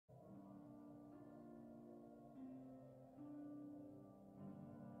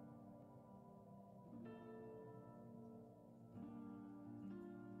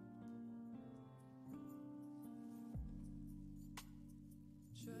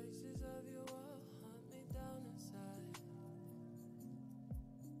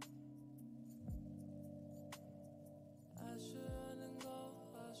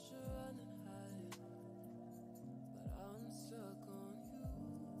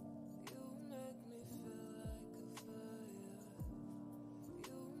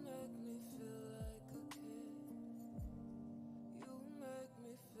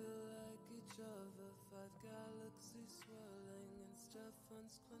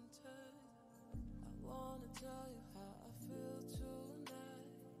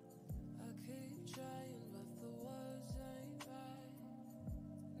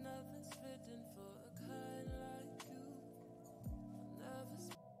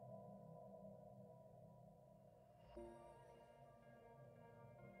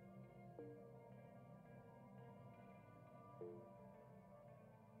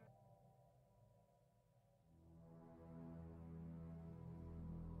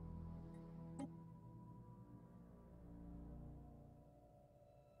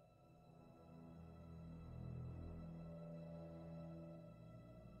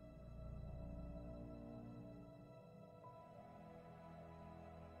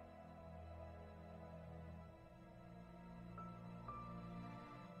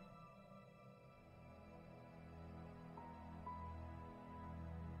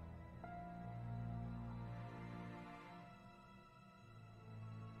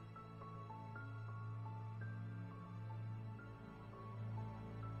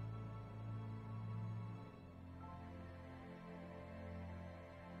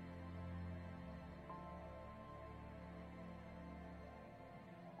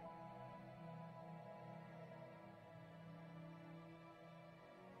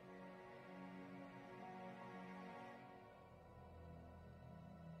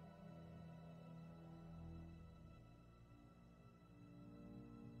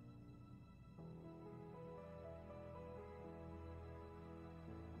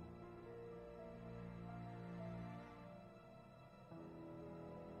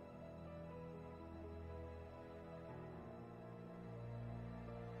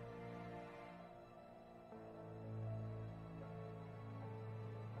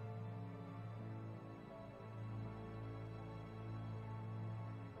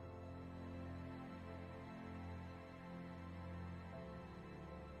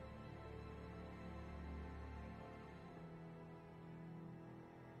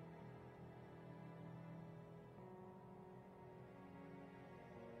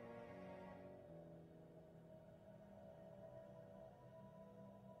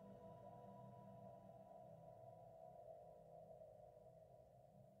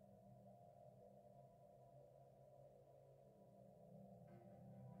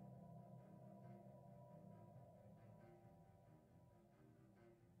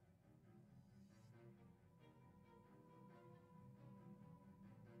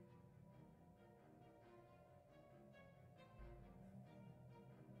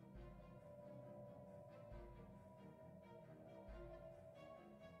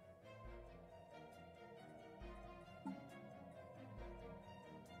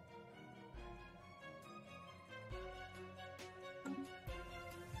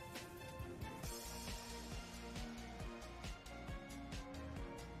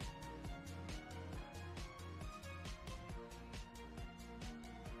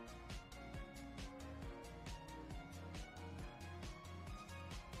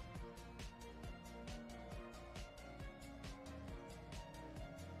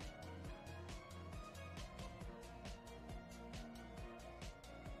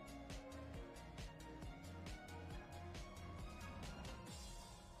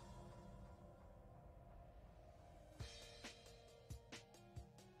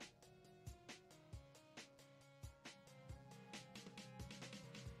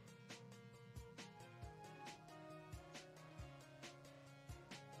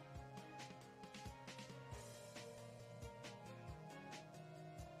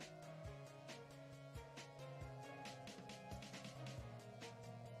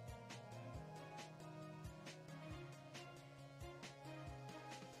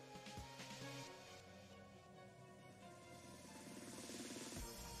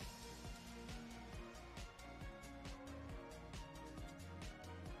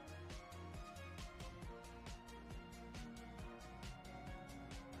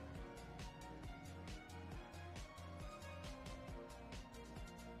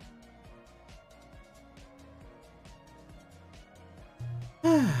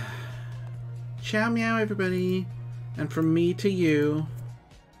Ciao meow everybody, and from me to you.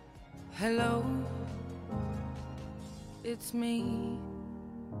 Hello, it's me.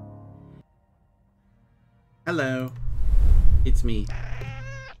 Hello, it's me.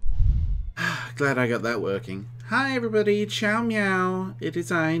 Glad I got that working. Hi everybody, ciao meow. It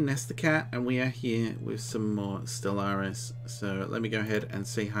is I, Ness the cat, and we are here with some more Stellaris. So let me go ahead and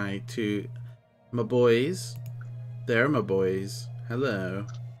say hi to my boys. There are my boys. Hello.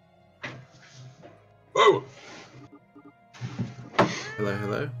 Whoa! Hello,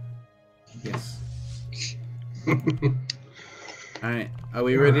 hello. Yes. Alright, are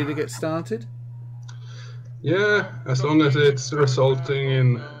we ready to get started? Yeah, as long as it's resulting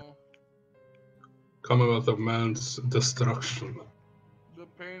in Commonwealth of Man's destruction. The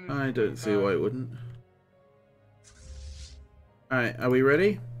pain is I pretty don't see why bad. it wouldn't. Alright, are we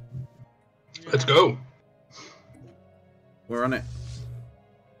ready? Let's go. We're on it.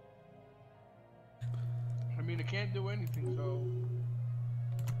 I mean, I can't do anything, so.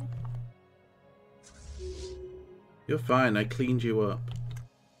 You're fine, I cleaned you up.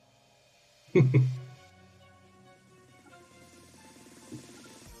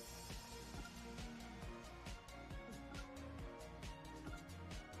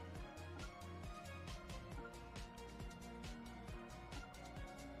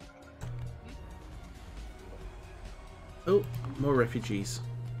 Oh, more refugees.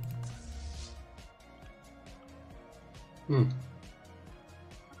 Hmm.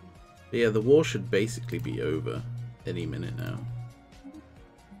 But yeah, the war should basically be over any minute now.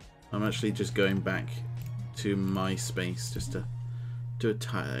 I'm actually just going back to my space just to do a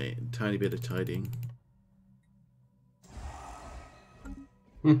tiny bit of tidying.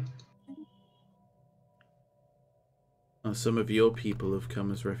 Hmm. Oh, some of your people have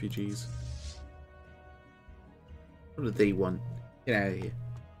come as refugees. What do they want? Get out of here.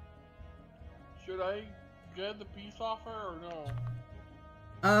 Should I get the peace offer or no?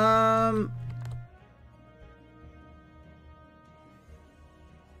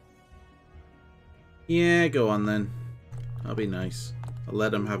 Yeah, go on then. I'll be nice. I'll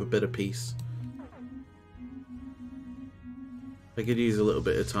let them have a bit of peace. I could use a little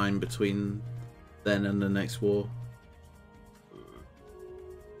bit of time between then and the next war.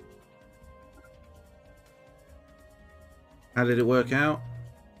 How did it work out?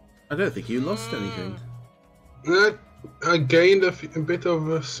 I don't think you lost anything. I gained a bit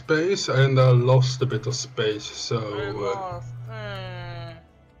of space and I lost a bit of space, I so... lost.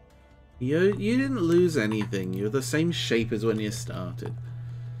 You didn't lose anything. You're the same shape as when you started.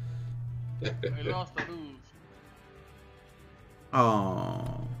 I lost to lose.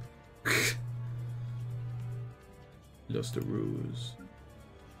 Oh. Lost a ruse.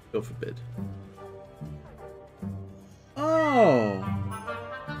 God forbid. Oh.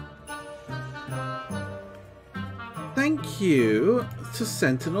 Thank you to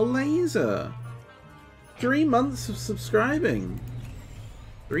Sentinel Laser. 3 months of subscribing.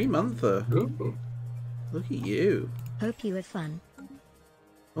 3-monther. Ooh. Look at you. Hope you had fun.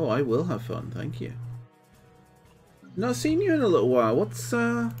 Oh, I will have fun, thank you. Not seen you in a little while. What's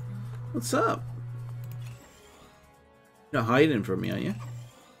up? You're not hiding from me, are you?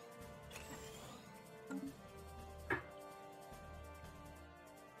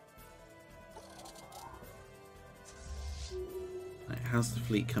 Right, how's the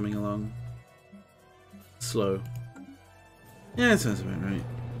fleet coming along? Slow. Yeah, it sounds about right.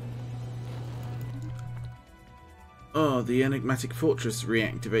 Oh, the enigmatic fortress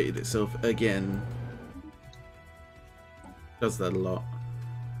reactivated itself again. Does that a lot.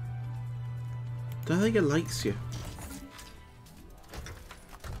 Don't think it likes you.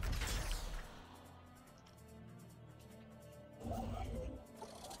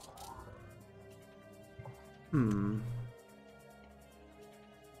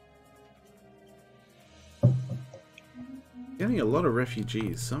 Getting a lot of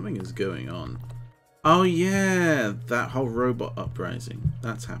refugees. Something is going on. Oh yeah, that whole robot uprising.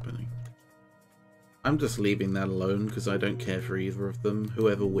 That's happening. I'm just leaving that alone because I don't care for either of them.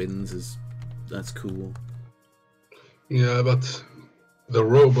 Whoever wins that's cool. Yeah, but the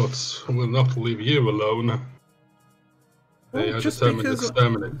robots will not leave you alone. They Well, are just determined to because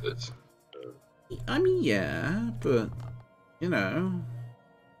exterminate it. I mean, yeah, but you know,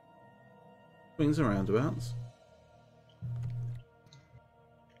 swings and roundabouts.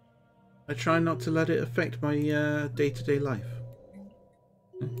 I try not to let it affect my day-to-day life.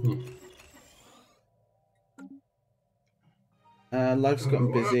 Life's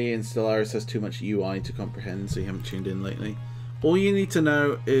gotten busy and Stellaris has too much UI to comprehend, so you haven't tuned in lately. All you need to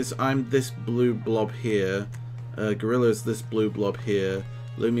know is I'm this blue blob here, Gerilla is this blue blob here,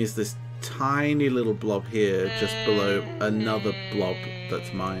 Lumi is this tiny little blob here, just below another blob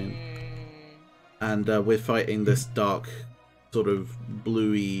that's mine. And we're fighting this dark, sort of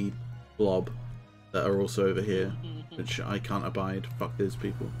bluey blob that are also over here, which I can't abide. Fuck those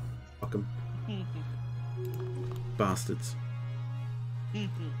people. Fuck them. Bastards.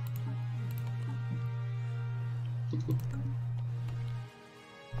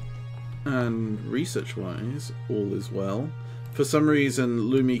 And research-wise, all is well. For some reason,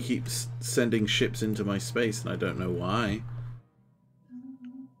 Lumi keeps sending ships into my space, and I don't know why.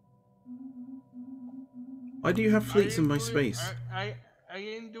 Why do you have fleets in my space? I I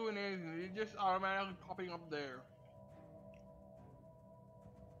ain't doing anything. It's just automatically popping up there.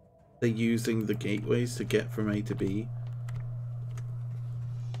 They're using the gateways to get from A to B.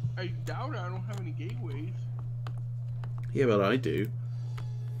 I doubt I don't have any gateways. Yeah, but I do.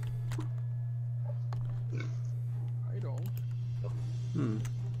 I don't.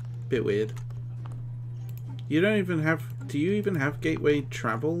 Bit weird. You don't even have... Do you even have gateway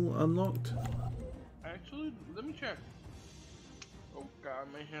travel unlocked? Actually, let me check. Oh god,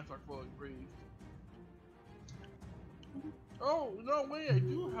 my hands are full of grease. Oh, no, wait, I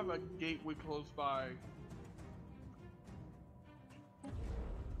do have a gateway close by.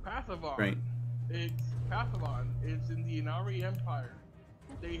 Pathivon. Right. It's Pathivon. It's in the Inari Empire.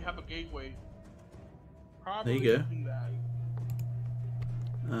 They have a gateway. Probably There you go. using that.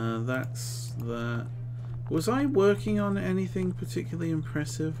 That's that. Was I working on anything particularly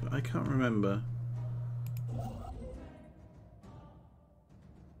impressive? I can't remember.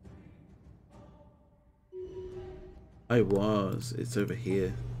 I was. It's over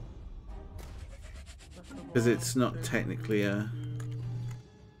here. Because it's not technically a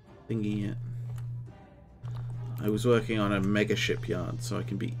thingy yet. I was working on a mega shipyard, so I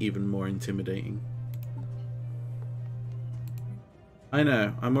can be even more intimidating. I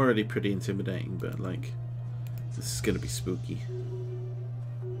know, I'm already pretty intimidating, but like, this is gonna be spooky.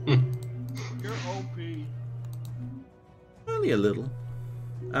 You're OP. Only a little.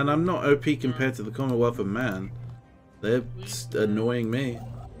 And I'm not OP compared to the Commonwealth of Man. They're annoying me.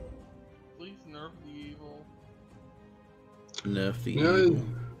 Please nerf the evil. Nerf the evil.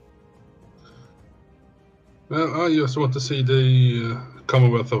 Well, I just want to see the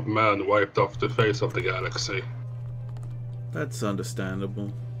Commonwealth of Man wiped off the face of the galaxy. That's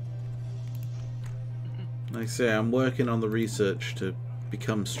understandable. Like I say, I'm working on the research to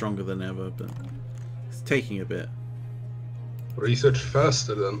become stronger than ever, but it's taking a bit. Research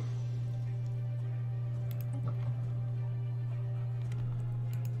faster then.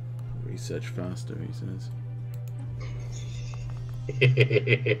 Research faster, he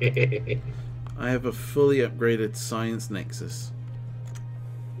Yeah, says. I have a fully upgraded science nexus.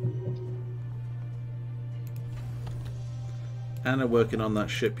 And I'm working on that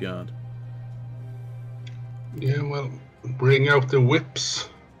shipyard. well, bring out the whips.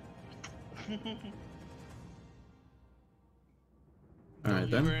 Alright Don't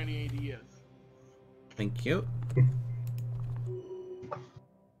give her then. any ideas. Thank you. Don't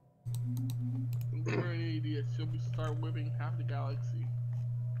give her any ideas. She'll be start whipping half the galaxy.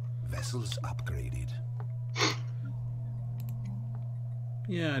 Vessels upgraded.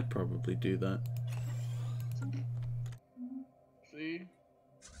 Yeah, I'd probably do that. See?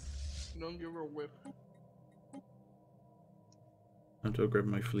 Don't give her a whip. Have to grab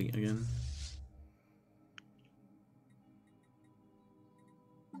my fleet again.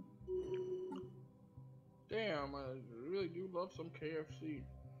 Damn, I really do love some KFC.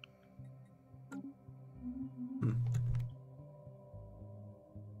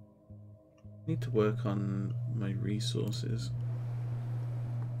 Need to work on my resources.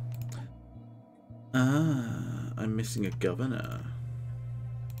 Ah, I'm missing a governor.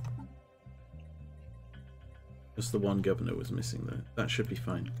 Just the one governor was missing though. That should be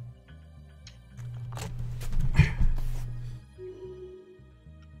fine.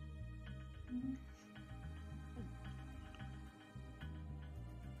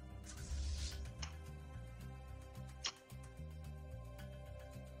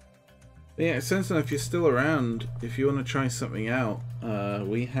 Yeah, Sensen, if you're still around, if you want to try something out,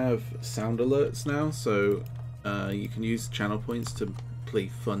 we have sound alerts now, so you can use channel points to play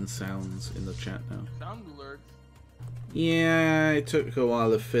fun sounds in the chat now. Sound alerts. Yeah, it took a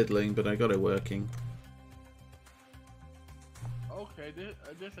while of fiddling, but I got it working. Okay, this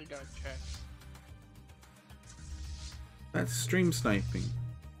I gotta check. That's stream sniping.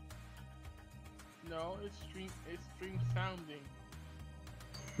 No, it's stream sounding.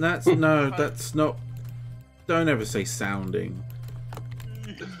 That's no, that's not. Don't ever say sounding.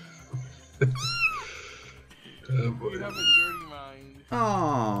 Oh boy. You have a dirty mind.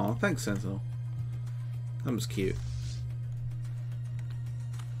 Oh, thanks, Sentinel. That was cute.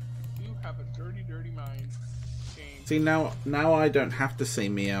 You have a dirty, dirty mind. Game. See, now I don't have to say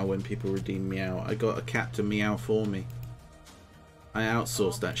meow when people redeem meow. I got a cat to meow for me. I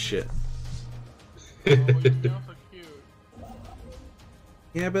outsourced that shit. Oh, you sound so cute.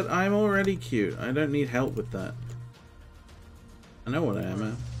 Yeah, but I'm already cute. I don't need help with that. I know what I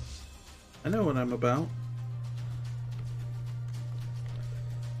am. I know what I'm about.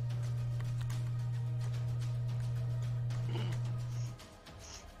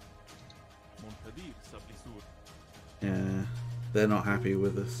 Yeah. They're not happy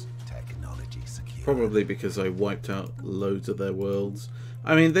with us. Technology secure. Probably because I wiped out loads of their worlds.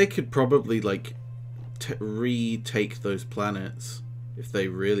 I mean, they could probably, like, retake those planets if they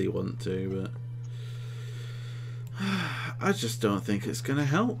really want to, but I just don't think it's going to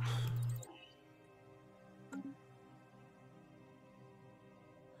help.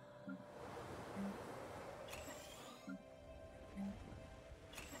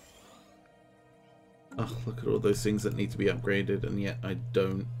 Oh, look at all those things that need to be upgraded, and yet I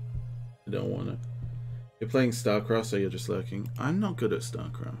don't want to. You're playing StarCraft, so you're just lurking. I'm not good at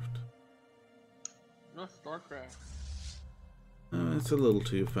StarCraft. Not StarCraft. It's a little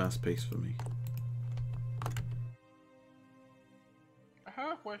too fast-paced for me. I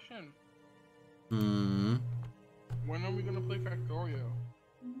have a question. Hmm. When are we gonna play Factorio?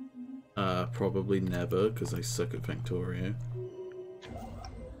 Probably never, because I suck at Factorio.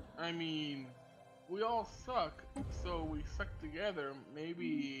 I mean, we all suck, so we suck together.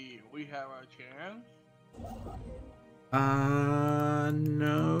 Maybe we have a chance?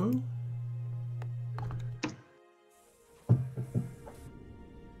 No.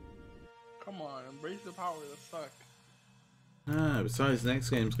 Come on, embrace the power of the suck. Besides, next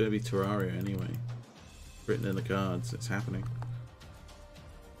game's going to be Terraria anyway. Written in the cards, it's happening.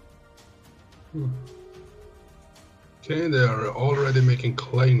 Okay, they are already making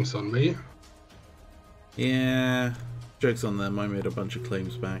claims on me. Yeah, joke's on them, I made a bunch of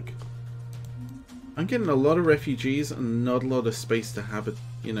claims back. I'm getting a lot of refugees and not a lot of space to have it,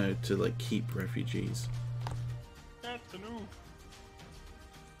 you know, to like keep refugees. That's a new.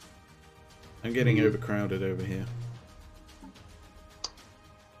 I'm getting overcrowded over here.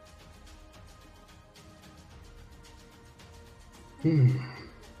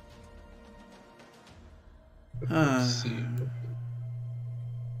 Let's see.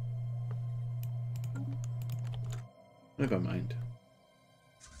 Never mind.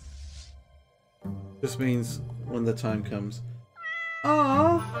 Just means when the time comes.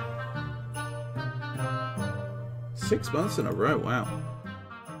 Ah, 6 months in a row, wow.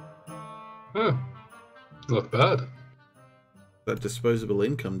 Huh. Not bad. That disposable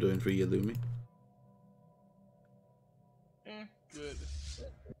income doing for you, Lumi? Good.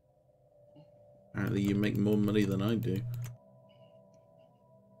 Apparently you make more money than I do.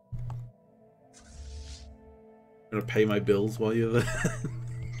 Gonna pay my bills while you're there.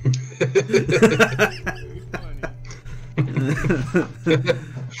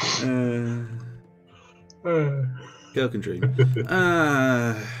 Girl can dream.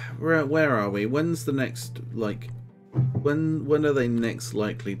 Where are we? When's the next, like, when are they next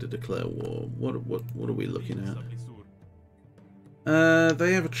likely to declare war? What are we looking at?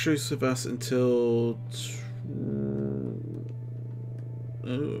 They have a truce with us until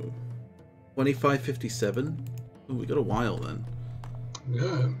 2557. Oh, we got a while then.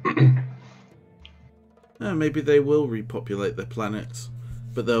 Yeah. Maybe they will repopulate their planets,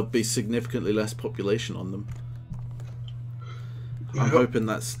 but there'll be significantly less population on them. I'm hoping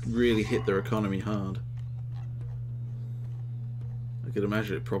that's really hit their economy hard. I could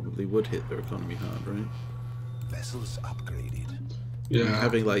imagine it probably would hit their economy hard, right? Vessels upgraded. Yeah.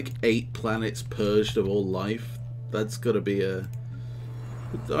 Having like 8 planets purged of all life, that's gotta be a...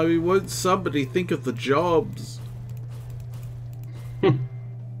 I mean, won't somebody think of the jobs?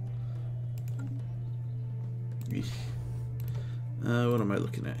 What am I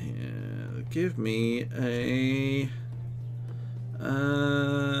looking at here? Give me a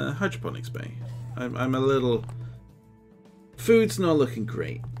hydroponics bay. I'm a little... Food's not looking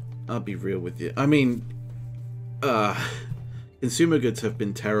great. I'll be real with you. I mean, consumer goods have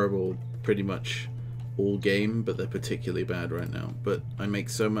been terrible pretty much all game, but they're particularly bad right now. But I make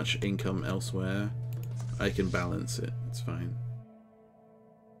so much income elsewhere, I can balance it. It's fine.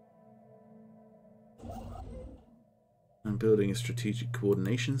 I'm building a strategic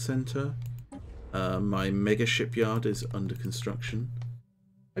coordination center. My mega shipyard is under construction.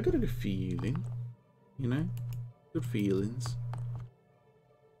 I got a good feeling, you know, good feelings.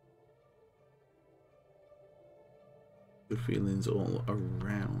 Good feelings all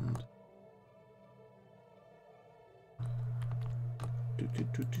around.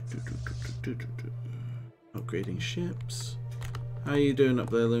 Upgrading ships. How are you doing up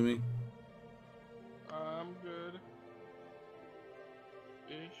there, Lumi? I'm good.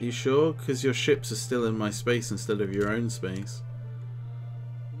 You sure? Because your ships are still in my space instead of your own space.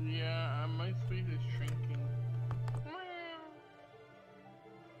 Yeah, my space is shrinking.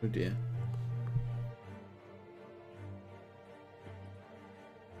 Oh dear.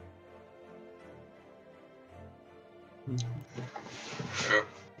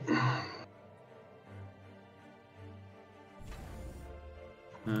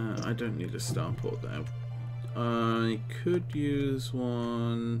 I don't need a starport though. I could use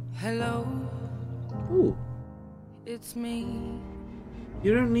one. Hello, Ooh, it's me.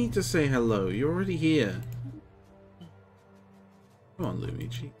 you don't need to say hello. You're already here. Come on, Lumi.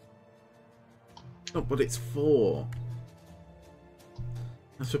 Gee. Not what it's for.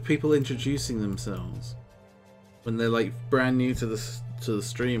 That's for people introducing themselves. When they're like brand new to the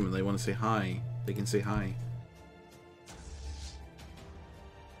stream and they want to say hi, they can say hi.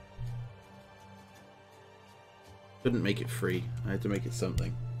 Couldn't make it free. I had to make it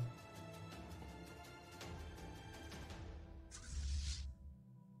something.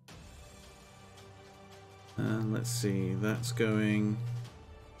 And let's see, that's going...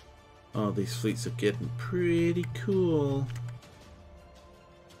 Oh, these fleets are getting pretty cool.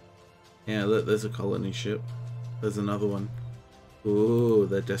 Yeah, look, there's a colony ship. There's another one. Ooh,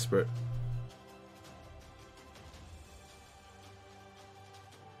 they're desperate.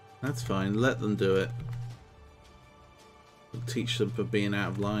 That's fine, let them do it. We'll teach them for being out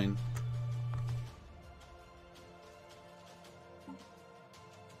of line.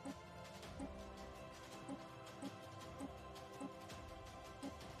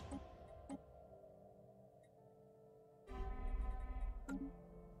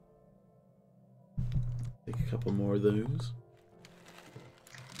 Take a couple more of those.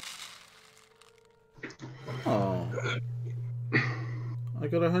 Oh, I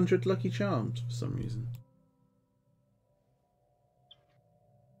got 100 lucky charms for some reason.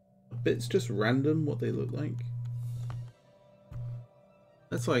 It's just random what they look like.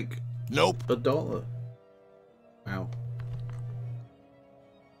 That's like Nope. $1. Wow.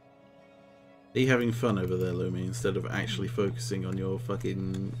 Are you having fun over there, Lumi, instead of actually focusing on your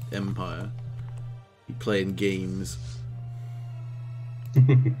fucking empire? You playing games.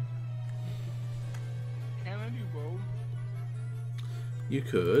 Can I do both? You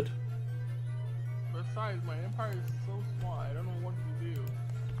could. Besides, my empire is so small, I don't know what to do.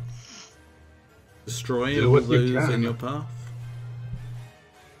 Destroy Do all what you those can. in your path.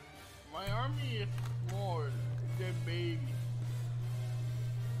 My army is small, it's a baby.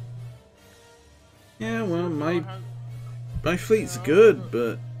 Yeah, well, I my don't have- fleet's good,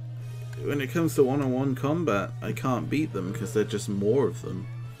 but when it comes to one-on-one combat, I can't beat them because they're just more of them.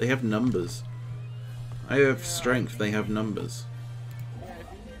 They have numbers. I have strength, they have numbers. Yeah, I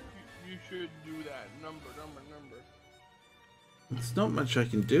think you should do that. Number. There's not much I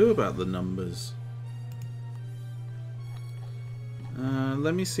can do about the numbers.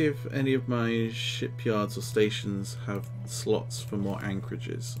 Let me see if any of my shipyards or stations have slots for more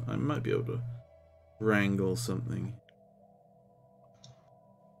anchorages. I might be able to wrangle something.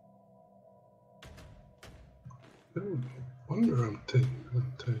 I wonder I'm taking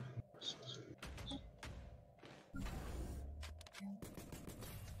this.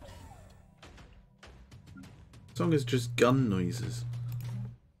 Song is just gun noises.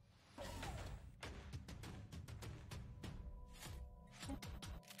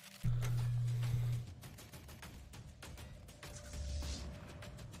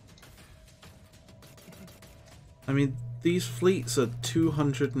 I mean, these fleets are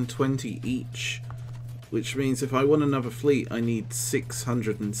 220 each, which means if I want another fleet, I need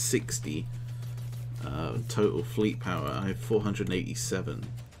 660 total fleet power. I have 487.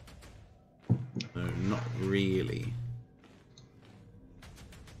 So not really.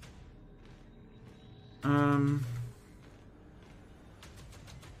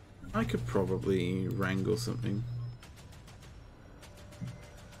 I could probably wrangle something.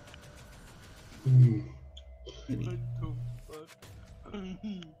 What the fuck?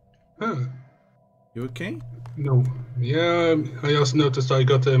 Huh. You okay? No. Yeah, I just noticed I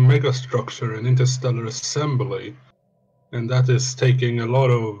got a mega structure and interstellar assembly, and that is taking a lot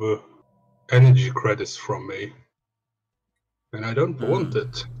of energy credits from me, and I don't want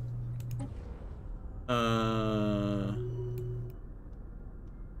it.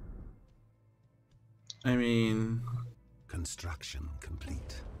 I mean, Construction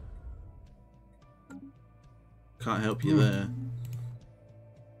complete. can't help you there.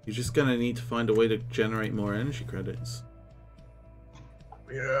 You're just gonna need to find a way to generate more energy credits.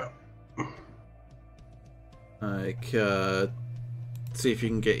 Yeah. Like, see if you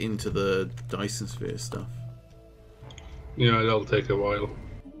can get into the Dyson Sphere stuff. Yeah, that'll take a while.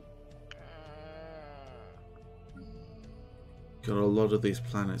 God, a lot of these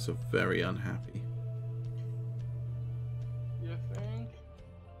planets are very unhappy. You think?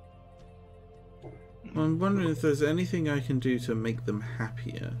 I'm wondering if there's anything I can do to make them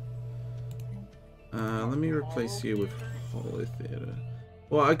happier. Let me replace you with Holo Theater.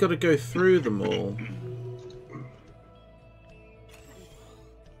 Well, I gotta go through them all.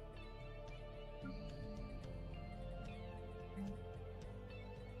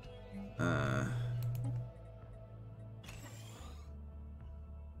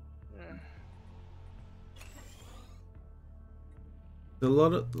 A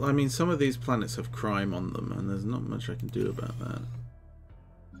lot of, I mean, some of these planets have crime on them, and there's not much I can do about that.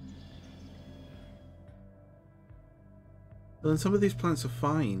 But then some of these planets are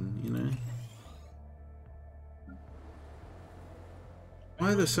fine, you know.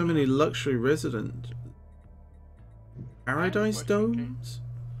 Why are there so many luxury resident paradise domes?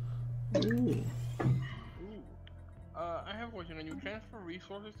 Ooh. I have a question. Can you transfer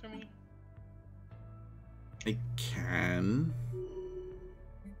resources to me? I can.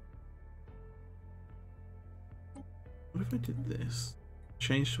 What if I did this?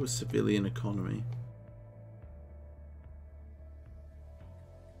 Change to a civilian economy.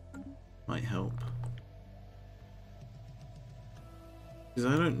 Might help. Because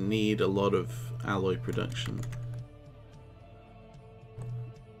I don't need a lot of alloy production.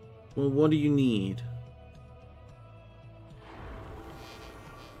 Well, what do you need?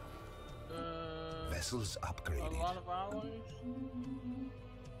 Vessels upgraded. A lot of alloys?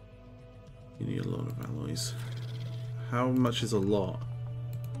 You need a lot of alloys. How much is a lot?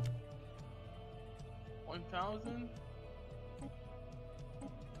 1,000?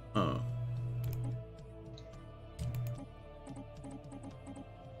 Oh.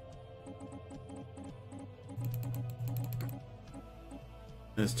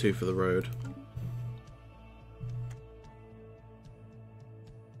 There's 2 for the road.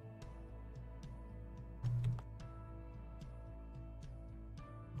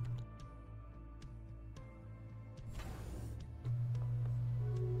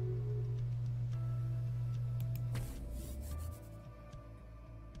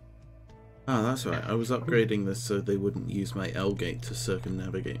 Oh, that's right. I was upgrading this so they wouldn't use my L gate to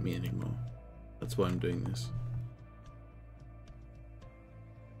circumnavigate me anymore. That's why I'm doing this.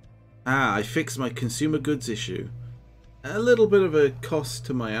 Ah, I fixed my consumer goods issue. A little bit of a cost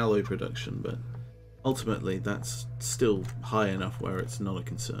to my alloy production, but ultimately that's still high enough where it's not a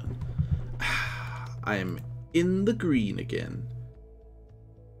concern. I am in the green again.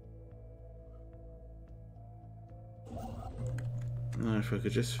 Now, if I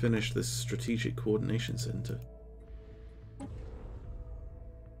could just finish this strategic coordination center.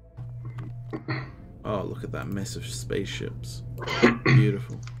 Oh, look at that mess of spaceships.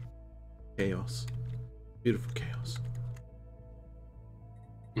 Beautiful. Chaos. Beautiful chaos.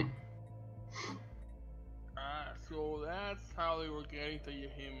 So that's how they were getting to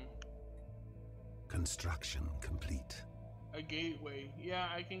him. Construction complete. A gateway. Yeah,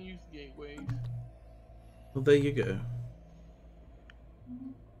 I can use gateways. Well, there you go.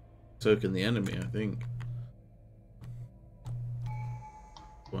 So can the enemy, I think.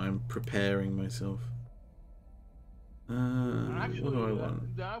 Well, I'm preparing myself. Actually, what do I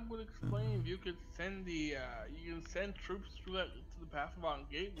want? that would explain if you could send the you can send troops through that to the Pathfinder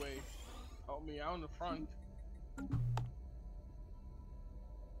gateway. Help me out in the front.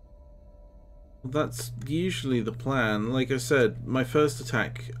 That's usually the plan. Like I said, my first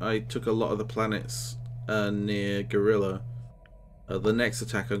attack, I took a lot of the planets near Gerilla. The next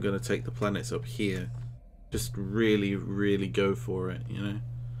attack, I'm going to take the planets up here. Just really, really go for it, you know?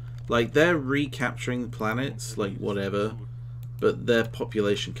 Like, they're recapturing planets, like, whatever, but their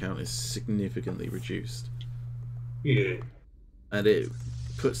population count is significantly reduced. Yeah. And it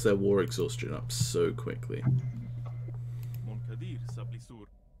puts their war exhaustion up so quickly.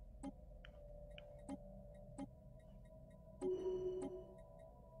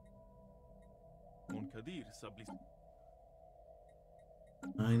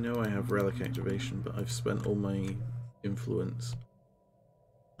 I know I have relic activation, but I've spent all my influence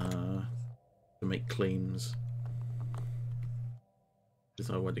to make claims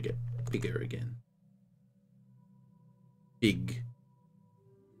because I want to get bigger again. Big.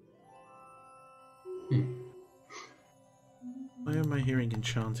 Why am I hearing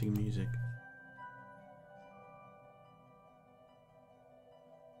enchanting music?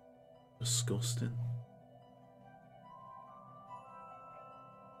 Disgusting.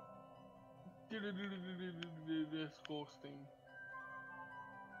 Disgusting.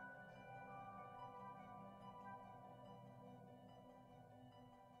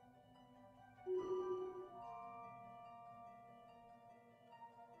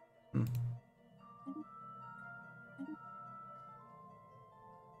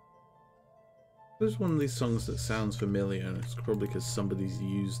 There's one of these songs that sounds familiar, and it's probably because somebody's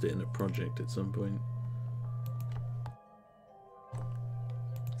used it in a project at some point.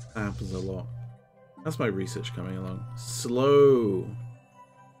 That happens a lot. That's my research coming along. Slow.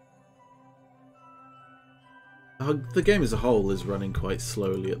 The game as a whole is running quite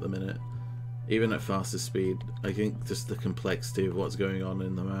slowly at the minute. Even at faster speed. I think just the complexity of what's going on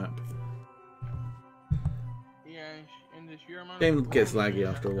in the map. Yeah, and this year Game gets laggy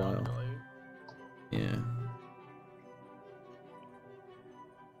after a while. Yeah.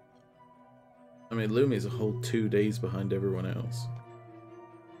 I mean, Lumi's a whole 2 days behind everyone else.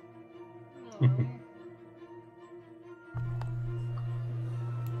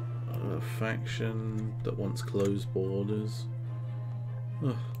 A faction that wants closed borders.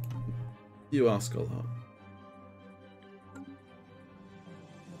 Ugh. You ask a lot.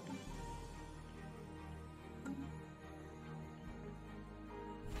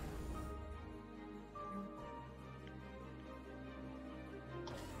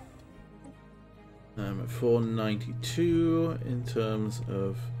 I'm at 492 in terms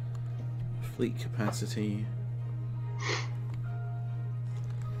of fleet capacity.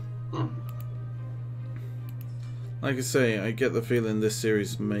 Like I say, I get the feeling this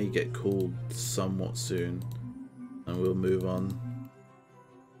series may get called somewhat soon, and we'll move on.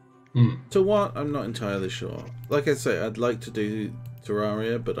 To what? I'm not entirely sure. Like I say, I'd like to do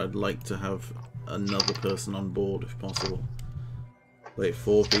Terraria, but I'd like to have another person on board if possible. Like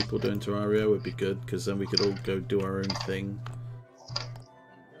 4 people doing Terraria would be good, because then we could all go do our own thing.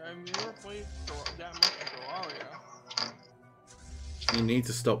 I've never played that much Stellaris. You need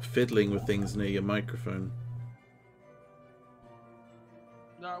to stop fiddling with things near your microphone.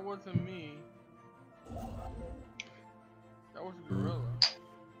 That wasn't me. That was Gerilla.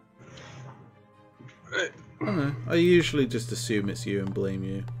 I don't know. I usually just assume it's you and blame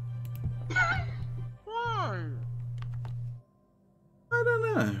you. Why? I don't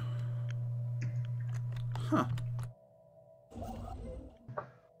know. Huh.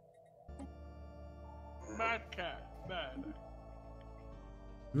 Bad cat. Bad.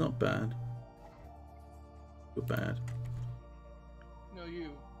 Not bad. You're bad. No,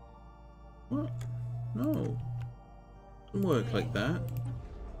 you. What? No. Doesn't work like that.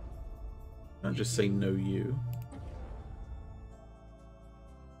 Can't just say no you.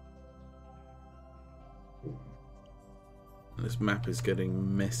 This map is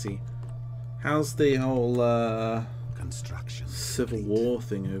getting messy. How's the whole Construction Civil complete. War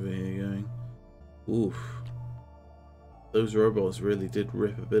thing over here going? Oof. Those robots really did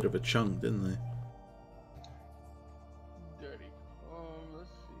rip a bit of a chunk, didn't they? Dirty. Let's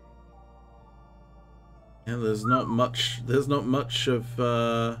see. Yeah, there's not much of there's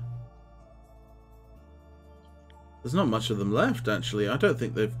not much of them left, actually. I don't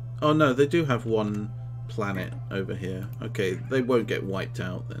think they've... Oh no, they do have one planet over here. Okay, they won't get wiped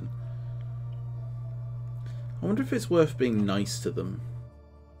out then. I wonder if it's worth being nice to them.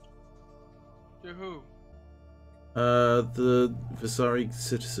 To who? The Visari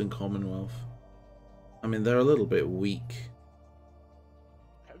Citizen Commonwealth. I mean, they're a little bit weak.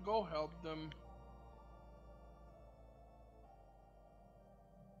 Go help them.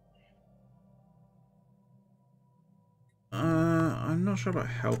 I'm not sure about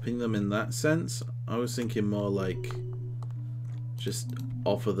helping them in that sense. I was thinking more like just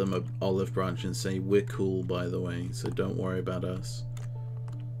offer them an olive branch and say, we're cool, by the way, so don't worry about us.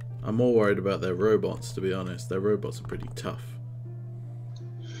 I'm more worried about their robots, to be honest. Their robots are pretty tough.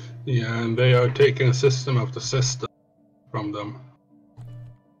 Yeah, and they are taking a system of the system from them.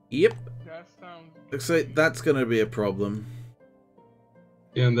 Yep. That sounds. Looks like that's going to be a problem.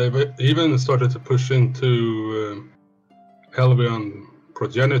 Yeah, and they've even started to push into Helvion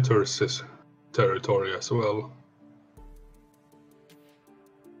Progenitors' territory as well.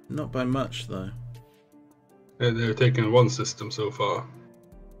 Not by much, though. And they've taken one system so far.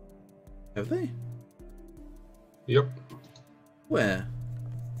 Have they? Yep. Where?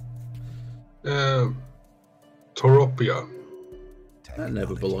 Toropia. That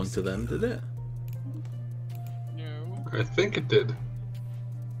never belonged to them, did it? No. I think it did.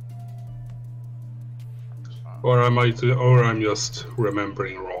 Or I'm just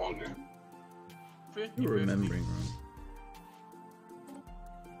remembering wrong. 50, You're remembering wrong.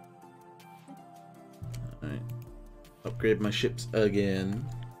 Alright. Upgrade my ships again.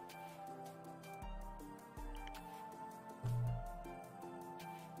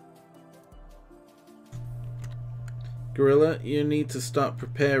 Gerilla, you need to start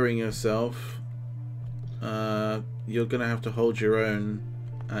preparing yourself. You're gonna have to hold your own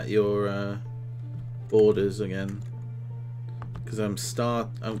at your borders again. Because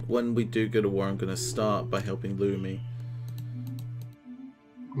when we do go to war, I'm gonna start by helping Lumi.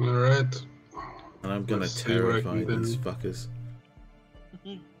 Alright. And I'm gonna Let's see where I terrify can these then. fuckers.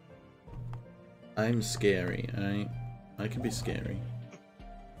 I'm scary, alright? I can be scary.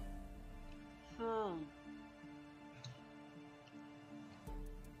 Sure.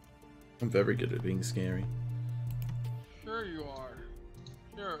 I'm very good at being scary. Sure you are.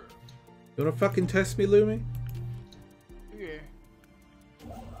 Sure. You wanna fucking test me, Lumi? Yeah.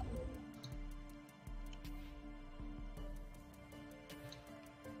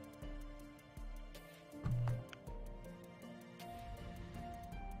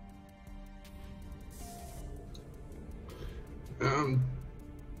 I'm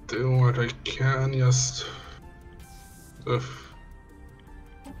doing what I can, just... Well,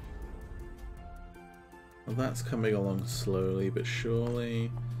 that's coming along slowly but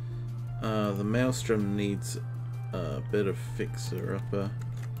surely. The Maelstrom needs a bit of fixer-upper.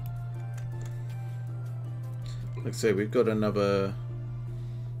 Like I say, we've got another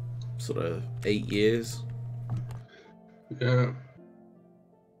sort of 8 years. Yeah.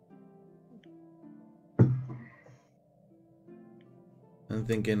 And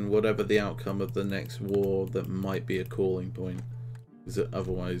thinking whatever the outcome of the next war, that might be a calling point. Because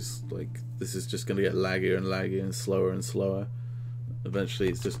otherwise, like, this is just going to get laggier and laggier and slower. Eventually,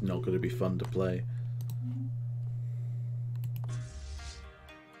 it's just not going to be fun to play.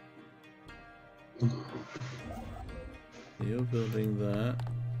 You're building that.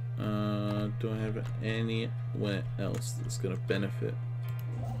 Do I have anywhere else that's going to benefit?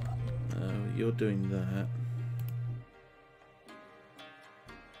 You're doing that.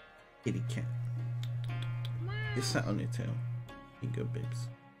 Kitty cat. You sat on your tail. There you go, babes.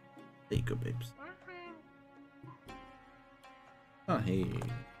 There you go, babes. Oh, hey.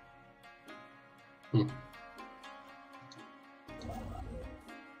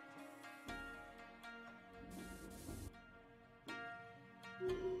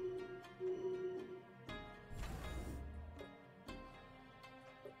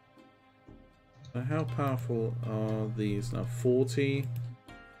 So how powerful are these now? 40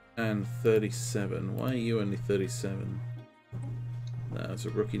 and 37. Why are you only 37? No, those are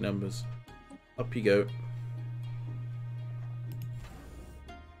rookie numbers. Up you go.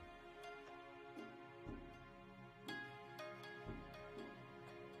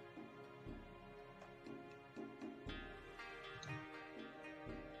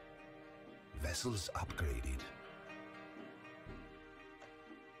 Vessels upgraded.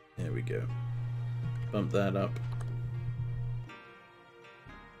 There we go. Bump that up.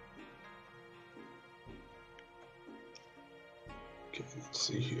 Okay, let's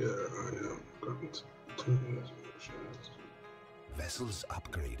see here. I have got 2 motions. Vessels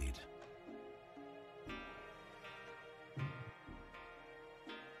upgraded.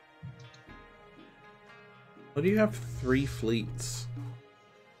 Why do you have 3 fleets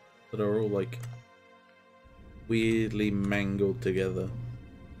that are all like weirdly mangled together?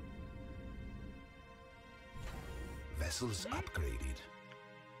 Vessels upgraded.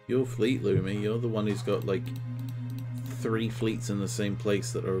 Your fleet, Lumi, you're the one who's got like 3 fleets in the same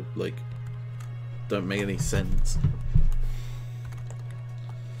place that are like don't make any sense.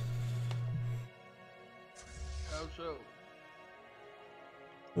 How so?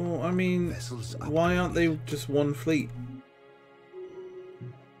 Well, I mean, Vessels why aren't they upgraded. just one fleet?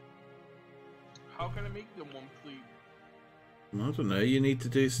 How can I make them one fleet? I don't know, you need to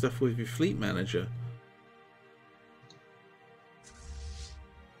do stuff with your fleet manager.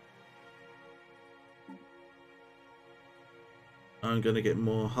 I'm gonna get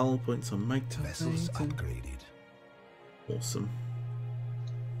more hull points on my Vessels Titan. upgraded. Awesome.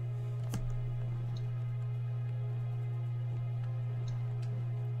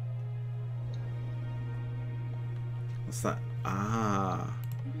 What's that? Ah.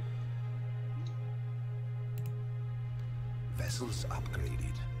 Vessels upgraded.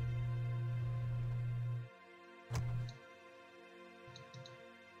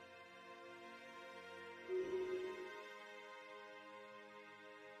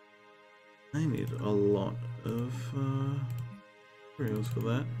 I need a lot of materials for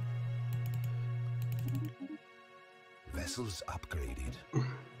that. Vessels upgraded.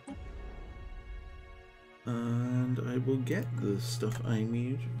 And I will get the stuff I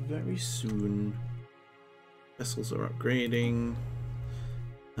need very soon. Vessels are upgrading.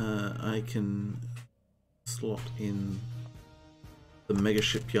 I can slot in the mega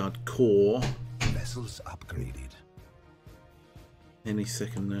shipyard core Vessels upgraded. any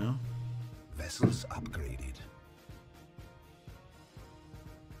second now. Vessels upgraded.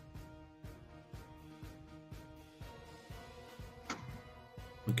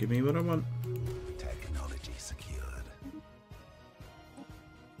 Give me what I want. Technology secured.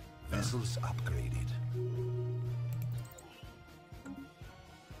 Vessels upgraded.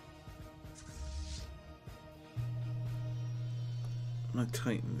 My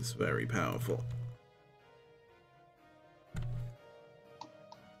Titan is very powerful.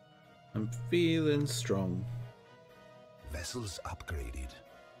 I'm feeling strong. Vessels upgraded.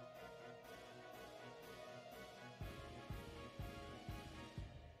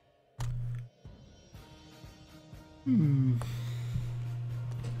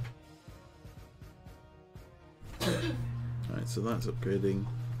 Alright, so that's upgrading.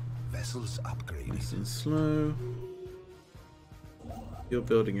 Vessels upgraded. Nice and slow. You're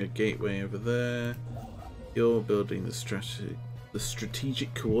building a gateway over there. You're building the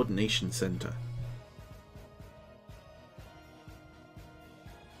strategic coordination center.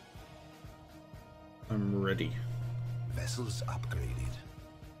 I'm ready. Vessels upgraded.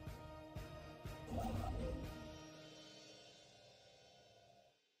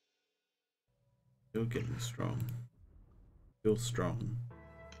 You're getting strong. You're strong.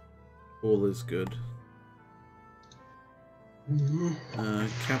 All is good.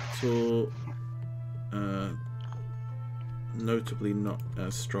 Capital, notably not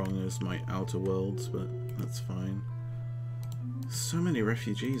as strong as my outer worlds, but that's fine. So many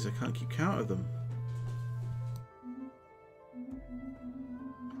refugees, I can't keep count of them.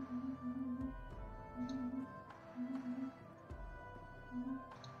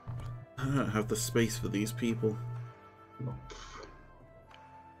 I don't have the space for these people.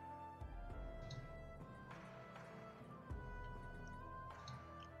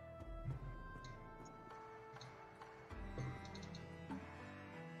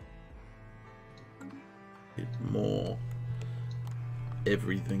 More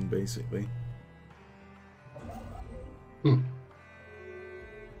everything, basically. Coming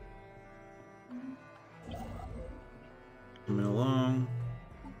along.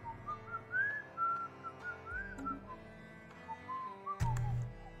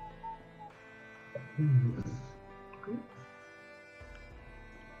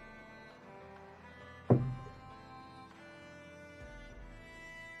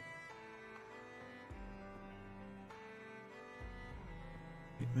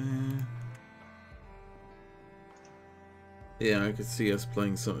 Yeah, I could see us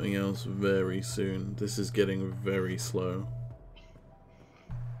playing something else very soon. This is getting very slow.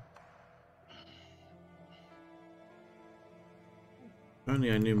 If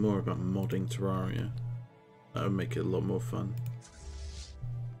only I knew more about modding Terraria. That would make it a lot more fun.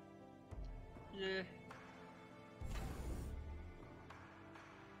 Yeah.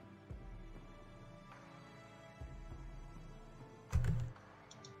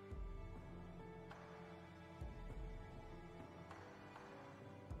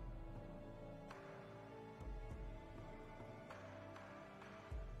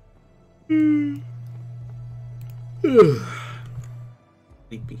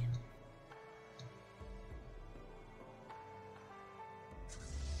 Sleepy.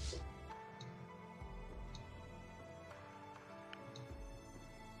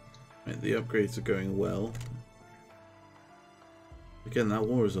 Right, the upgrades are going well. Again, that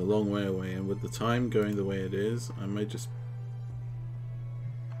war is a long way away, and with the time going the way it is, I might just...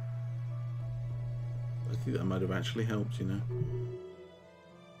 I think that might have actually helped, you know?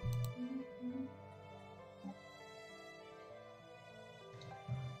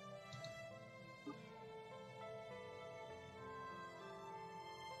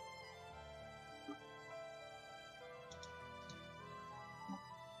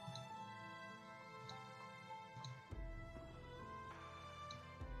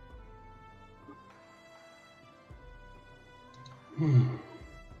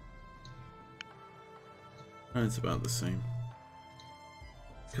 It's about the same.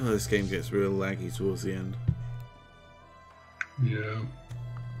 God, this game gets real laggy towards the end. Yeah.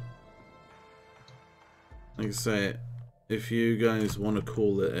 Like I say, if you guys want to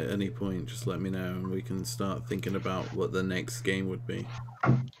call it at any point, just let me know and we can start thinking about what the next game would be.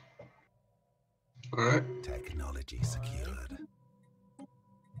 Alright. Technology secured.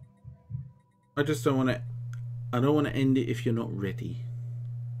 I just don't want to... I don't want to end it if you're not ready.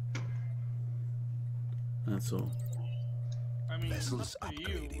 That's all. I mean, Vessels up to you,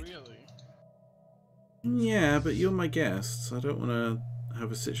 upgraded. really. Yeah, but you're my guests. I don't want to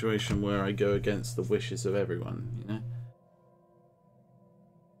have a situation where I go against the wishes of everyone, you know?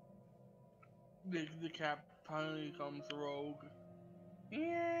 The cap finally comes rogue.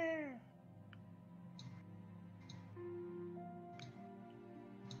 Yeah.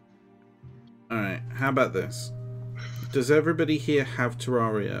 Alright, how about this? Does everybody here have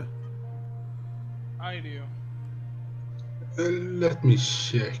Terraria? I do. Let me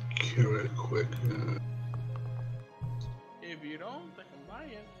check real quick. If you don't, I can buy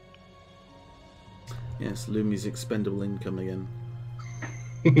it. Yes, Lumi's expendable income again.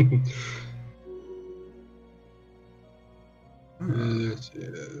 Let's see.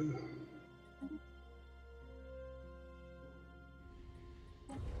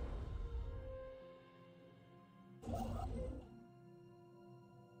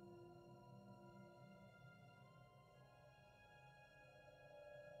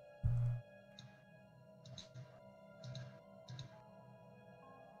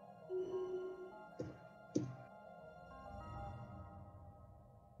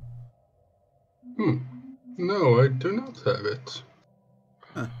 No, I do not have it.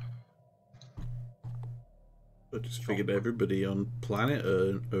 Huh. I just figured everybody on planet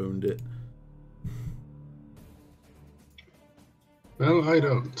owned it. Well, I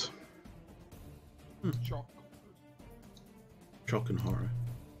don't. Shock. Shock and horror.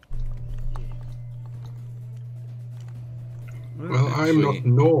 Well, I'm not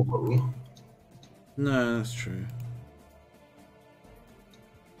normal. No, that's true.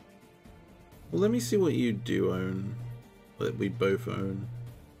 Well, let me see what you do own. That we both own.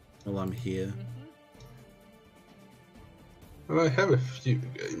 While I'm here. Well, I have a few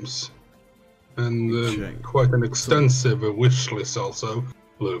games. And Check. quite an extensive wish list also,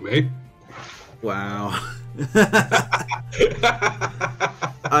 Lumi. Wow.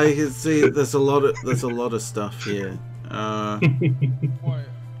 I can see there's a lot of stuff here. What?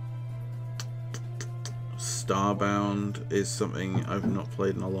 Starbound is something I've not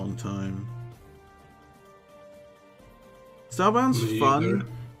played in a long time. Starbound's Me fun, either.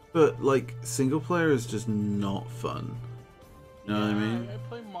 but like single player is just not fun. You know what I mean? I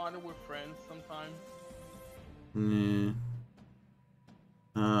play modern with friends sometimes.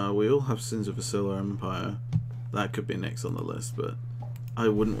 Yeah. We all have Sins of a Solar Empire. That could be next on the list, but I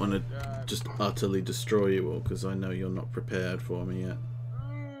wouldn't want to just utterly destroy you all because I know you're not prepared for me yet.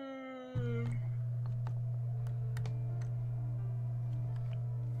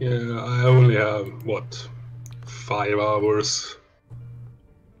 Yeah, I only have, what, 5 hours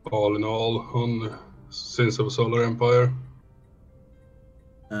all in all on Sins of Solar Empire,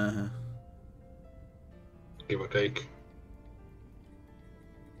 give or take.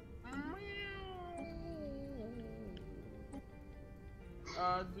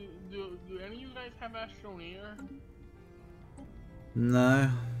 Do any of you guys have Astroneer?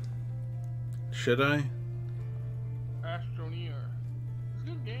 No. Should I? Astroneer. It's a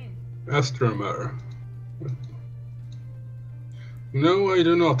good game. Astromer. No, I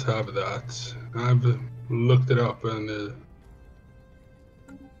do not have that. I've looked it up and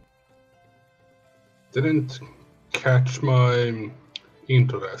didn't catch my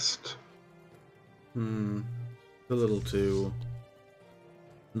interest. A little too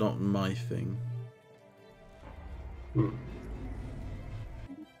not my thing.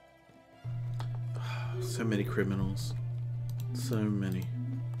 So many criminals. So many.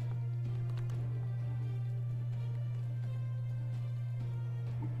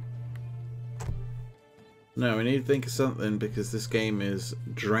 No, we need to think of something because this game is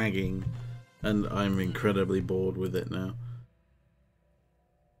dragging and I'm incredibly bored with it now.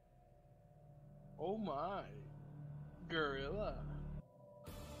 Oh my. Gerilla.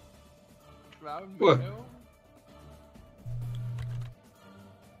 Cloud What? Meadow?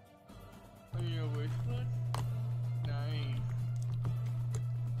 On your wish list? Nice.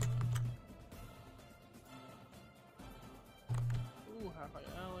 Ooh, Half-Life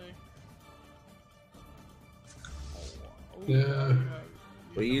Alex. Oh, Yeah.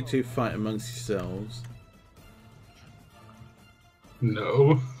 Well, you two fight amongst yourselves.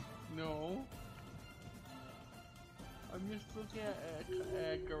 No. No. I'm just looking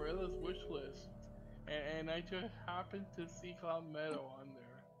at Gorilla's wish list, and I just happened to see Cloud Meadow on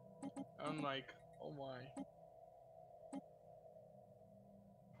there. I'm like, oh my.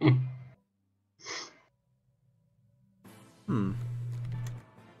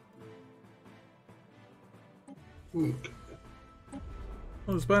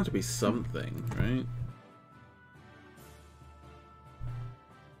 Well, there's bound to be something, right?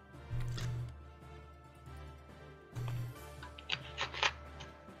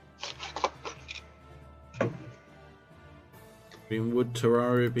 I mean, would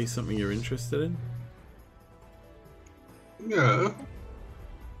Terraria be something you're interested in? Yeah.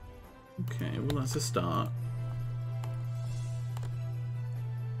 Okay, well that's a start.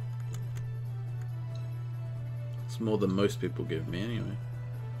 It's more than most people give me anyway.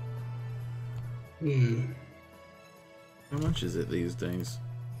 How much is it these days?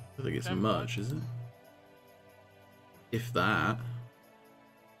 I don't think it's $10 much, is it? If that.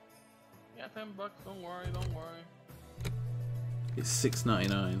 Yeah, $10. Don't worry, don't worry. It's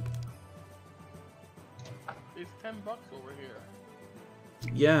 $6.99. It's $10 over here.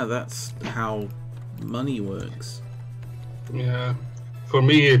 Yeah, that's how money works. Yeah. For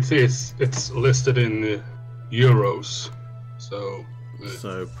me, it is. It's listed in euros. So.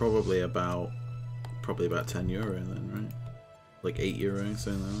 So probably about €10 then, right? Like €8,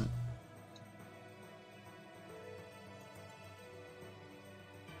 something like that.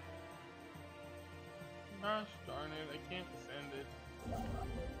 Gosh darn it, I can't send it.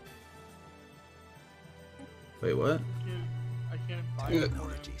 Wait, what? I can't buy Yeah. it.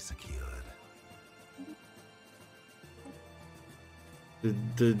 Technology secured.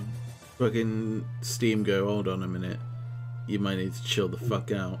 Did fucking Steam go, hold on a minute. You might need to chill the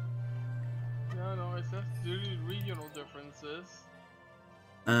fuck out. No, it's just due to regional differences.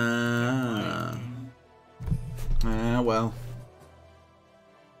 Well.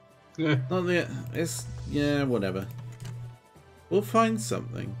 Yeah. Not the, it's, yeah, whatever. We'll find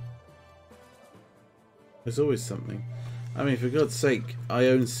something. There's always something. I mean, for God's sake, I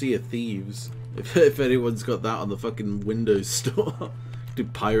own Sea of Thieves. If anyone's got that on the fucking Windows Store. Do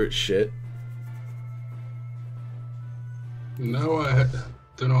pirate shit. No, I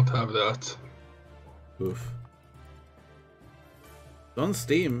do not have that. Oof. On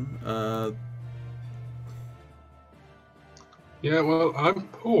Steam, Yeah, well, I'm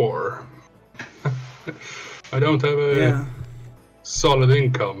poor. I don't have a solid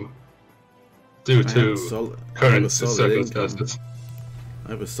income due to current circumstances. I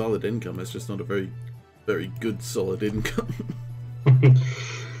have a solid income. It's just not a very, very good solid income.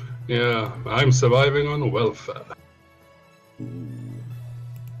 Yeah, I'm surviving on welfare. Ooh.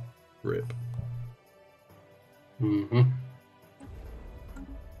 Rip. Mm-hmm.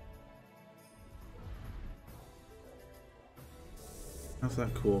 How's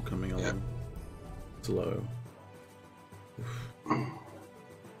that core coming along? Slow.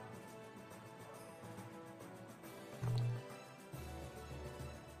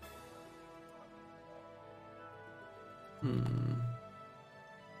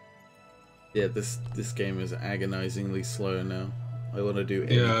 Yeah, this game is agonizingly slow now. I want to do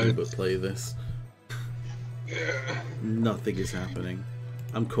anything but play this. Yeah. Nothing is happening.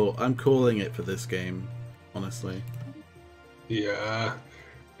 I'm calling it for this game, honestly. Yeah,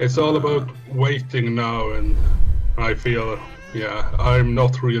 it's all about waiting now, and I feel, I'm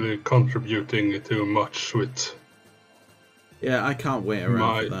not really contributing too much with. Yeah, I can't wait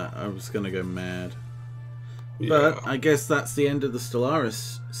around for that. I was gonna go mad. Yeah. But I guess that's the end of the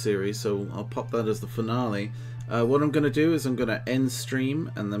Stellaris series, so I'll pop that as the finale. What I'm gonna do is I'm gonna end stream,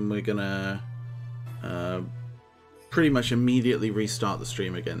 and then we're gonna pretty much immediately restart the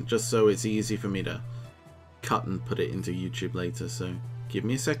stream again, just so it's easy for me to cut and put it into YouTube later. So give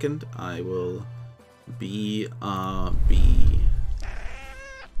me a second. I will BRB.